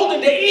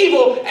 beholding the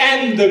evil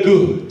and the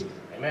good.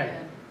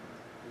 Amen.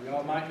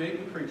 Y'all might make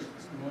me preach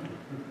this morning.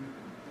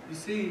 You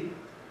see,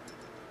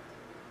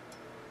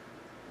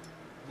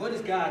 what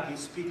is God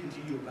speaking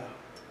to you about?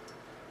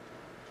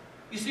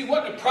 You see,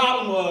 what the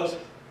problem was,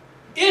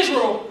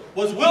 Israel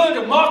was willing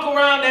to walk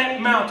around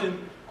that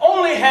mountain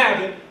only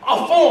having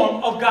a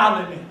form of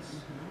godliness.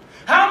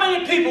 How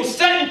many people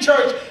sit in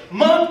church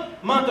month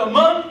after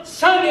month,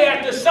 Sunday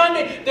after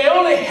Sunday, they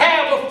only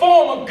have a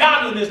form of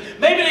godliness.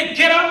 Maybe they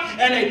get up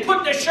and they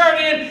put their shirt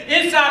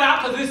inside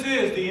out, because this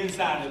is the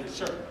inside of the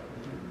shirt.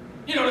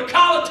 You know, the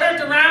collar turned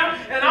around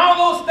and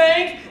all those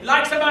things,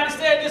 like somebody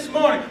said this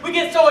morning, we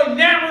get so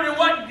enamored in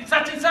what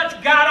such and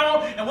such got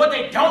on and what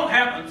they don't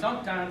have. And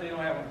sometimes they don't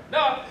have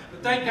enough.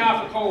 But thank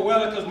God for cold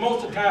weather, because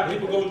most of the time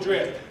people go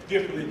dressed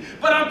differently.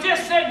 But I'm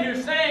just sitting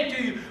here saying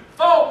to you,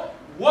 folks,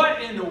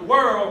 what in the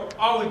world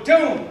are we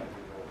doing?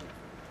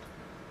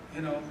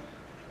 You know,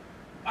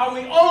 are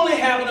we only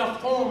having a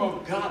form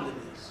of godliness?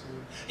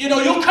 You know,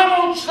 you come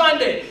on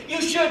Sunday.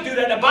 You should do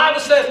that. The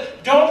Bible says,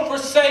 don't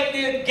forsake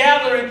the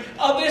gathering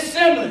of the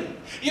assembly.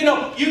 You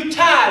know, you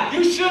tithe.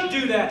 You should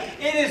do that.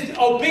 It is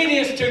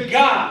obedience to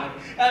God.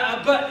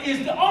 But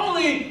it's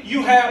only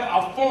you have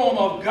a form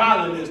of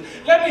godliness.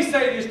 Let me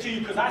say this to you,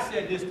 because I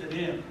said this to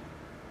them.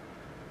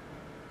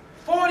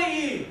 40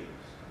 years.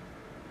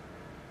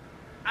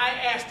 I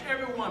asked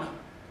every one of them.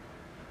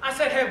 I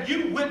said, have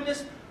you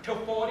witnessed to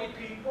 40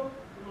 people?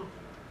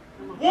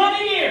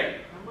 1 year.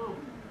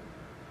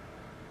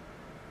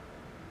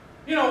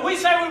 You know, we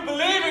say we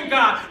believe in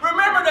God.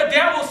 Remember, the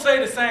devils say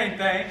the same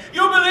thing.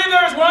 You believe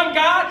there is one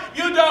God?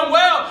 You done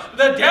well.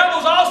 The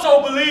devils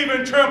also believe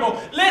and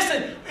tremble.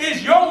 Listen,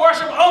 is your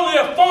worship only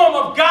a form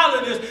of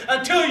godliness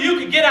until you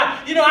can get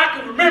out? You know, I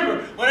can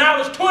remember when I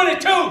was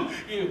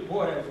 22.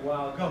 Boy, that was a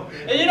while ago.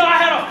 And you know, I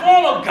had a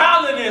form of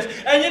godliness.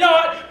 And you know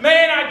what?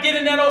 Man, I'd get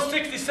in that old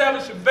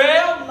 67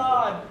 Chevelle.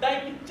 Lord,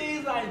 thank you,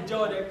 Jesus. I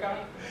enjoyed that car.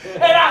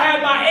 And I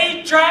had my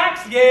 8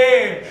 tracks.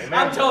 Yeah, amen.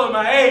 I'm telling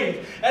my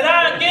age. And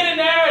I'd get in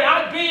there and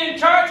I'd be in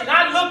church and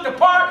I'd look the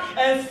part.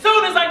 And as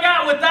soon as I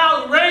got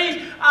without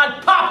range,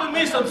 I'd pop in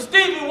me some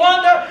Stevie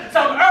Wonder,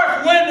 some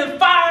Earth, Wind and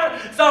Fire,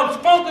 some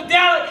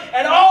Funkadelic,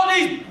 and all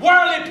these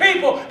worldly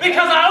people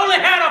because I only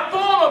had a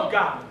form of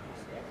God.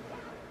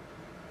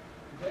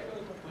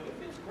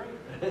 It's great.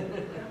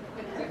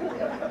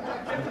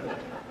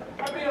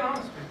 I'm being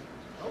honest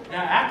with you.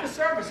 Now, after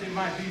service, it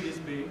might be this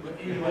big, but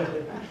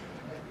anyway.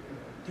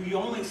 Do you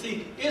only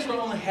see, Israel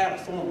only had a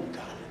form of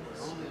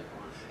godliness.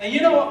 And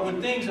you know what?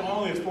 When things are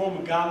only a form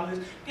of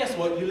godliness, guess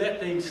what? You let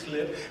things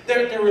slip.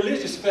 Their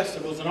religious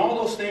festivals and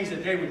all those things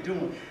that they were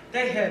doing,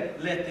 they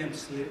had let them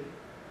slip.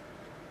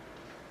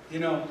 You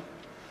know,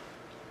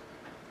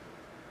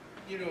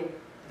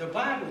 the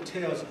Bible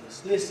tells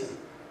us, listen,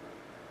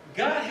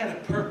 God had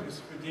a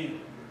purpose for them.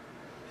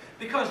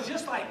 Because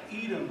just like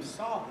Edom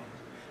saw them,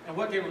 and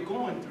what they were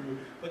going through,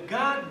 but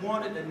God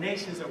wanted the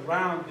nations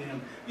around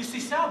them. You see,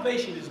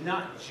 salvation is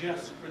not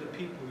just for the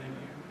people in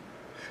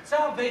here.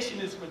 Salvation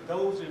is for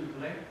those in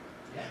Blair.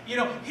 You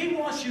know, He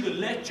wants you to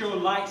let your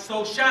light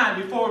so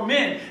shine before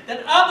men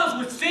that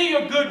others would see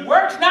your good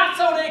works, not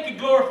so they could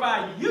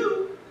glorify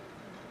you,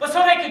 but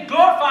so they could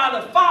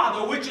glorify the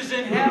Father which is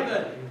in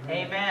heaven.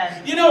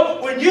 Amen. You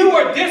know, when you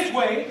are this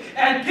way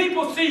and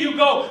people see you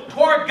go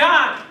toward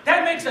God,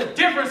 that makes a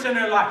difference in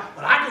their life.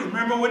 But I can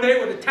remember when they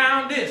were the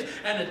town this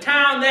and the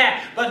town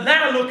that, but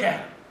now look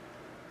at them.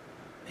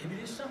 Maybe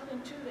there's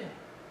something to that.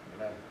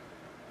 Amen.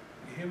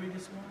 You hear me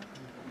this morning?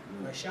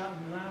 Am I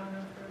shouting loud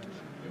enough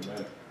for you?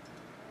 Amen.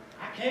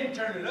 I can't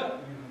turn it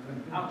up.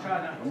 I'm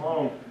trying not to. Come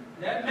on.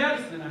 That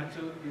medicine I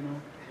took, you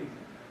know.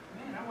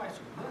 Man, I wiped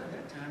some blood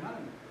that time.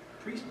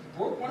 I preached,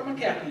 broke one of my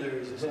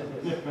capillaries or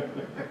something.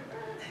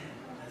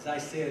 As I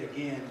said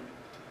again,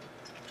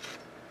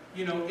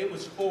 you know, it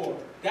was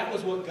that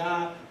was what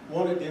God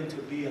wanted them to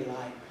be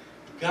alike.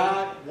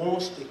 God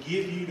wants to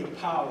give you the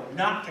power,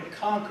 not to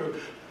conquer,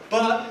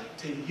 but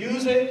to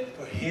use it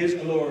for His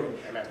glory.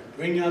 Amen. To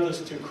bring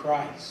others to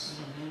Christ.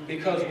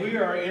 Because we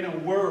are in a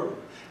world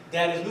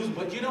that is losing.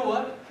 But you know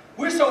what?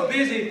 We're so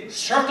busy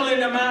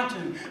circling the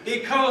mountain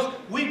because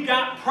we've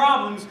got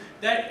problems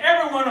that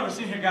every one of us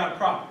in here got a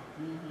problem.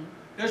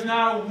 There's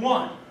not a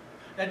one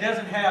that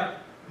doesn't have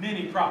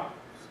many problems.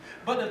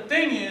 But the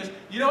thing is,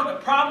 you know what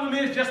the problem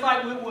is, just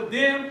like with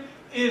them,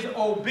 is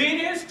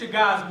obedience to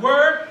God's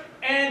Word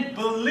and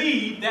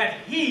believe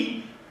that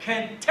He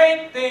can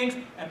take things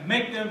and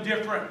make them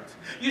different.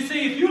 You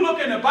see, if you look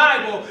in the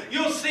Bible,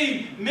 you'll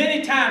see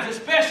many times,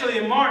 especially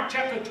in Mark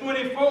chapter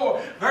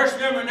 24, verse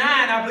number 9,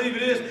 I believe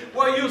it is,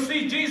 where you'll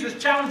see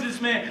Jesus challenge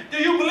this man. Do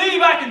you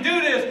believe I can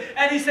do this?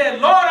 And he said,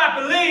 Lord, I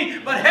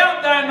believe, but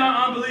help thou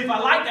my unbelief. I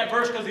like that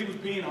verse because he was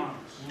being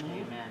honest.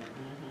 Amen.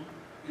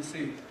 You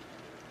see,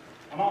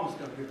 I'm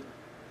almost up here.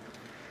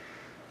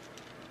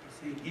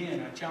 See,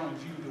 again, I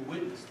challenge you to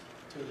witness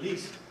to at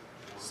least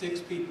 6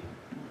 people.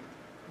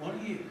 1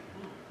 a year.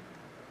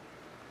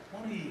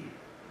 1 a year.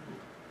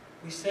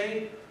 We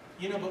say,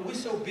 you know, but we're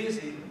so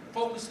busy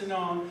focusing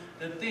on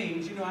the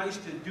things. You know, I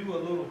used to do a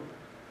little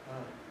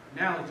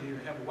analogy to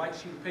have a white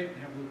sheet of paper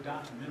and have a little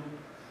dot in the middle.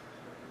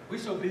 We're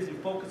so busy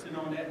focusing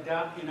on that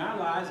dot in our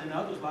lives and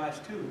others' lives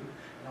too,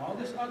 and all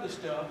this other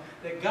stuff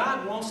that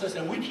God wants us,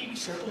 and we keep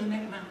circling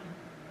that mountain.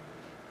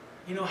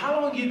 You know, how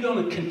long are you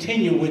going to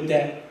continue with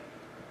that,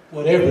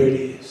 whatever it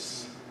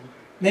is?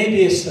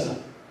 Maybe it's a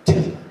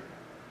temper.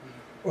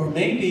 Or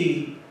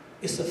maybe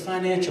it's a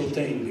financial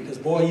thing. Because,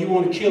 boy, you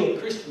want to kill a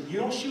Christian. You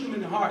don't shoot him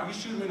in the heart. You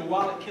shoot him in the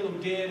wallet, kill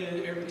him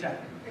dead every time.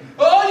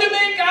 Oh, you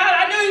mean God?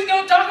 I knew He's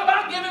going to talk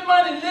about giving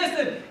money.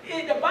 Listen,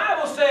 the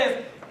Bible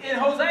says in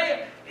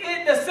Hosea,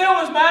 the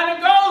silver is mine,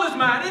 the gold is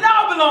mine. It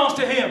all belongs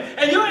to Him.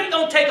 And you ain't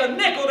going to take a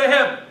nickel to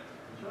heaven.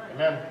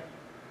 Amen.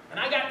 And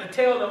I got to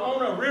tell the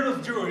owner of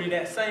Riddle's Jewelry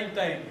that same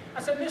thing.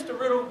 I said, Mr.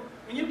 Riddle,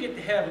 when you get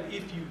to heaven,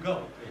 if you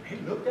go. He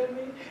looked at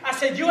me. I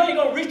said, you ain't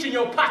going to reach in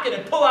your pocket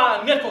and pull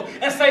out a nickel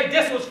and say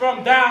this was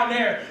from down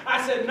there.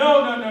 I said, no.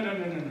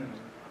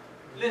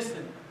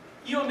 Listen,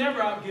 you'll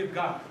never outgive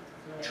God.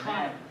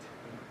 Try it.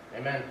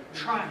 Amen.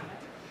 Try it.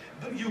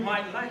 But you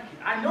might like it.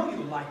 I know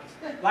you'll like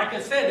it. Like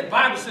I said, the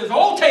Bible says,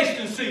 oh, taste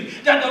and see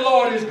that the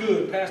Lord is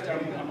good. Pastor,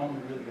 I'm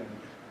only really going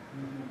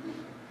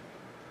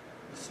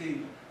to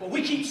see. But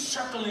we keep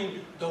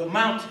circling the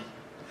mountain.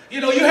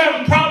 You know, you're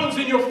having problems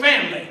in your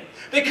family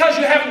because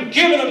you haven't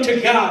given them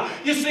to God.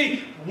 You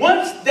see,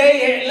 once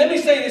let me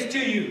say this to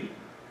you,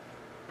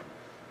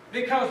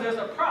 because there's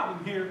a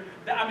problem here.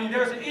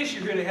 There's an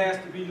issue here that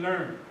has to be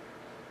learned.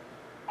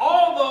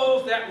 All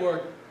those that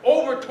were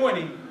over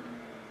 20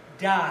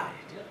 died.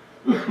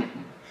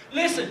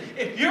 Listen,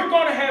 if you're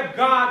going to have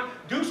God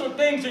do some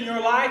things in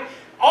your life,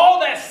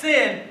 all that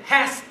sin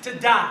has to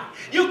die.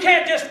 You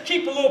can't just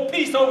keep a little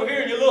piece over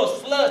here in your little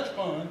slush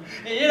fund.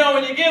 And you know,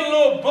 when you get a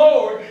little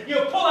bored, you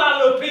pull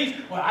out a little piece.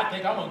 Well, I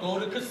think I'm going to go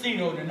to the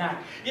casino tonight.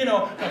 You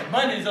know, because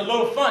money's a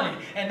little funny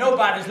and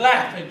nobody's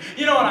laughing.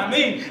 You know what I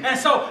mean? And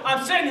so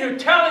I'm sitting here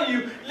telling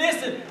you,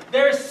 listen,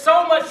 there's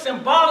so much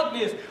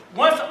symbolicness.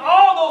 Once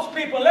all those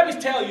people, let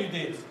me tell you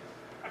this.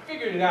 I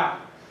figured it out.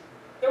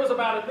 There was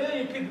about 1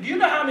 million people. Do you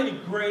know how many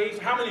graves,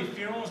 how many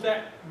funerals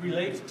that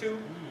relates to?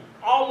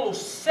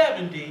 Almost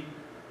 70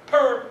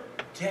 per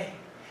day.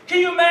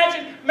 Can you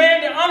imagine? Man,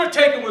 the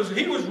undertaker was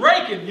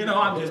raking. You know,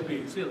 I'm just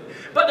being silly.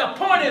 But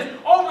the point is,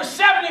 over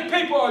 70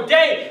 people a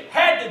day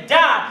had to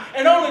die,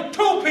 and only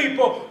 2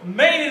 people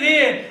made it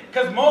in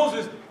because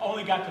Moses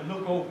only got to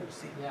look over and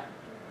see. Yeah.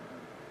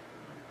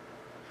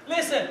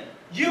 Listen,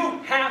 you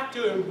have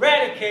to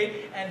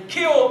eradicate and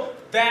kill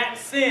that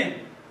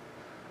sin.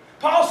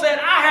 Paul said,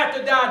 I have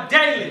to die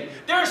daily.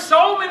 There are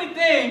so many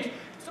things.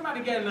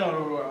 Somebody get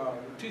another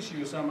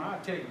tissue or something.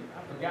 I'll tell you.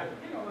 I forgot.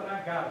 You know what?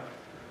 I got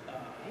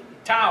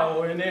a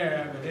towel in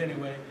there. But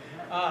anyway,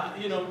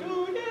 you know,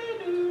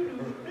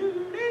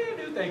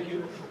 thank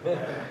you.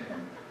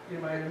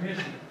 Get my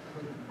admission.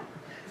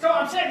 So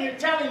I'm sitting here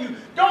telling you,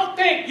 don't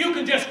think you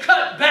can just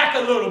cut back a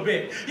little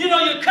bit. You know,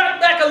 you cut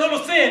back a little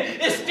sin,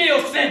 it's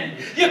still sinning.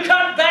 You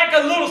cut back a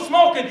little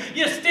smoking,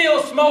 you're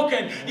still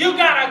smoking. You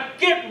got to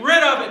get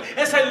rid of it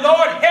and say,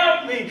 Lord,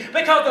 help me.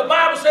 Because the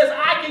Bible says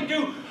I can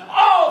do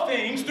all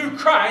things through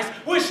Christ,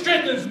 which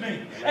strengthens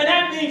me. And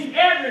that means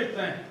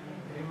everything.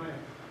 Amen.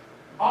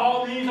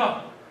 All these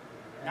are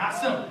not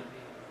simple.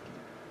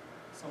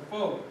 So,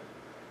 folks,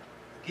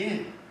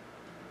 again,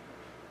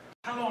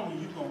 how long are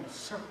you going to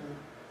circle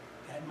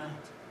that mountain?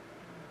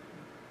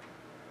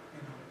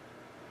 You know,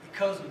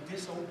 because of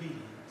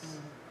disobedience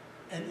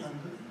and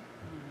unbelief.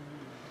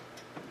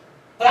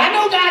 But I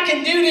know God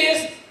can do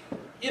this.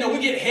 You know,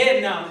 we get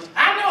head knowledge.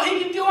 I know He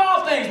can do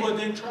all things, well,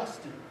 then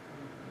trust Him.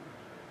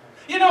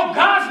 You know,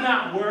 God's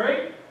not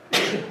worried.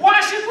 Why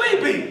should we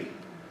be?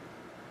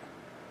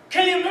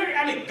 Can you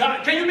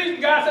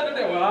meet God said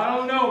today? Well, I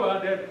don't know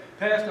about that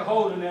Pastor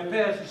Holden, that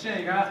Pastor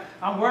Shank.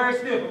 I'm worried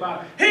stiff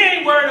about it. He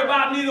ain't worried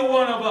about neither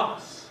one of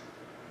us.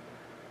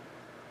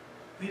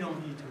 We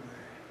don't need to worry.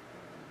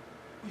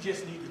 We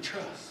just need to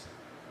trust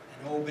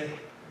and obey.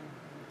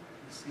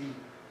 You see,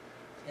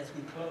 as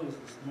we close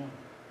this morning,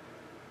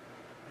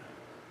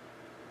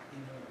 you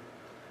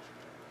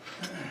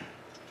know,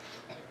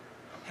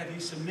 have you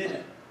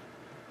submitted?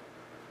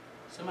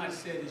 Somebody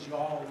said, is you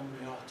all on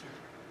the altar?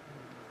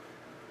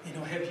 You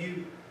know, have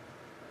you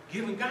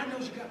given? God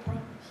knows you got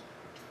problems.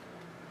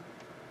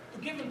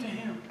 But give them to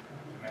Him.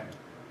 Amen.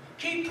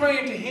 Keep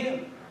praying to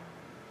Him.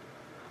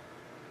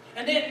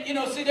 And then, you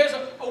know, see, there's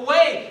a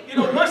way. You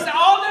know, once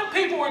all them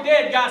people were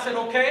dead, God said,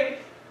 okay.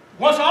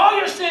 Once all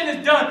your sin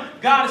is done,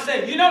 God is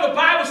saved. You know, the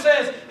Bible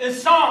says in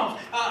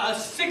Psalms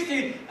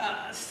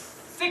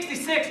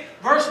 66,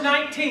 verse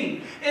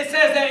 19, it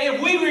says that if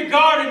we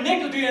regard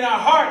iniquity in our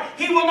heart,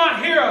 He will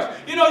not hear us.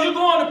 You know, you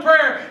go on to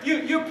prayer,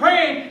 you're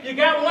praying, you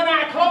got one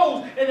eye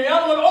closed and the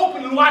other one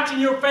open and watching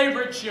your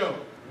favorite show.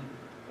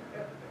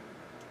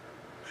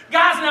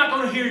 God's not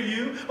going to hear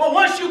you. But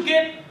once you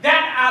get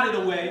that out of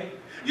the way,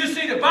 you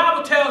see, the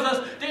Bible tells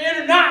us to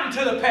enter not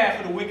into the path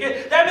of the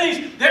wicked. That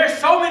means there's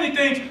so many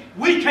things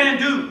we can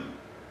do.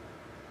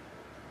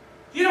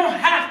 You don't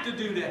have to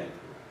do that.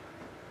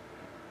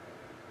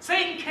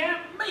 Satan can't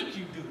make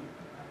you do it.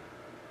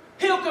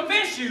 He'll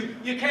convince you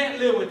you can't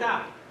live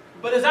without it.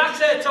 But as I've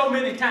said so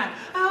many times,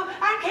 oh,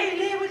 I can't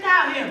live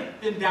without Him.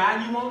 Then die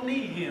and you won't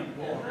need Him.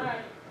 That's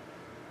right.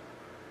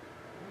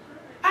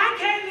 I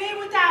can't live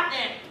without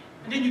that.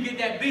 And then you get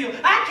that bill.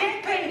 I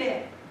can't pay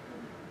that.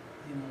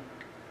 You know.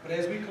 But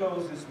as we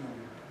close this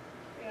morning,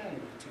 it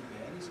ain't too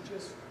bad. It's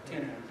just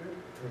 10 after.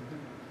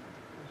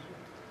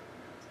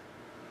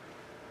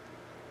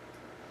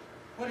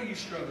 What are you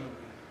struggling with?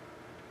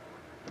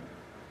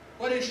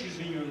 What issues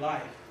in your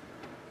life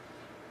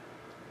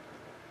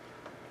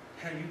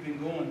have you been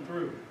going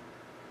through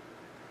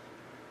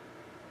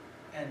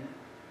and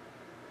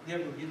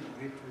never getting the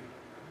victory?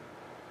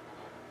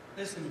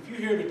 Listen, if you're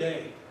here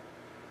today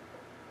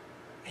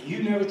and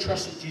you never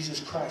trusted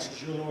Jesus Christ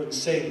as your Lord and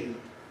Savior,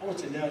 I want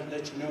to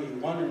let you know you're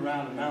wandering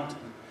around the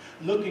mountain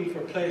looking for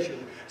pleasure.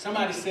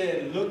 Somebody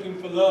said looking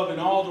for love in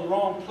all the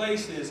wrong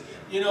places.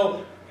 You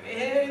know,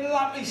 a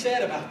lot to be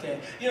said about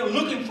that. You know,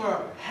 looking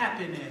for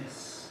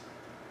happiness.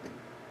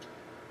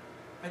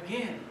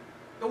 Again,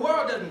 the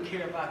world doesn't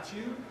care about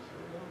you.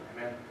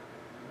 Amen.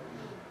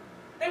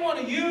 They want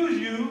to use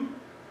you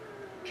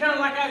kind of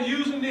like I'm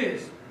using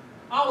this.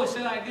 I always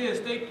say like this.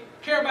 They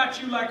care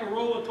about you like a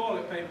roll of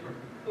toilet paper.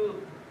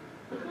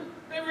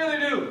 They really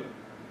do.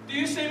 Do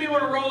you see me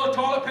with a roll of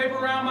toilet paper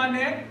around my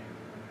neck?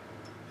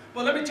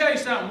 Well, let me tell you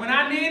something. When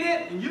I need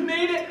it and you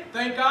need it,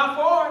 thank God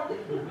for it.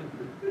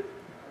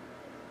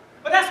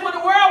 But that's what the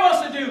world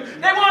wants to do.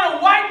 They want to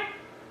wipe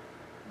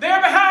their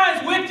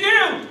behinds with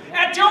you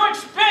at your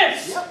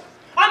expense. Yep.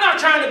 I'm not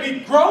trying to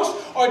be gross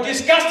or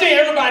disgusting,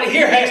 everybody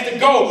here has to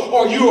go,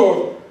 or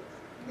you're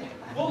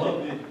full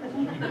of it.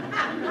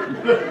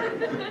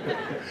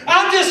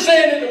 I'm just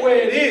saying it the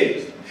way it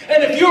is.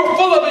 And if you're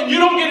full of it and you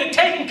don't get it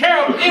taken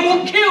care of, it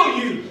will kill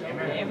you.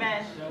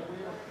 Amen.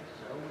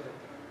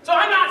 So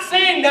I'm not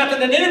saying nothing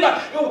that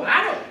anybody, oh,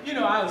 I don't,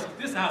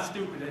 this is how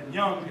stupid and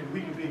young and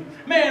we can be.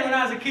 Man, when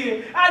I was a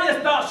kid, I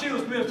just thought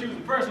Sheila Smith, she was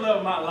the first love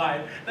of my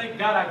life. Thank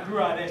God I grew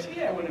out of that. She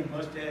had one of them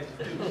mustaches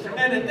too.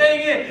 And the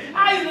thing is,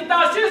 I used to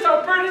thought she was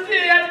so pretty, she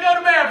didn't have to go to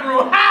the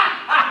bathroom.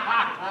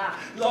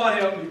 Lord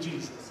help me,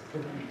 Jesus.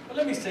 But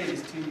let me say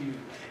this to you.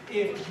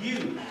 If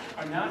you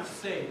are not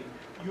saved,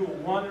 you're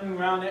wandering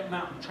around that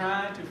mountain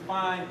trying to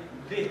find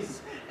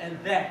this and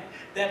that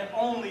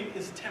only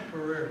is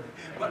temporary.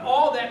 But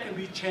all that can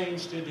be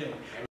changed today.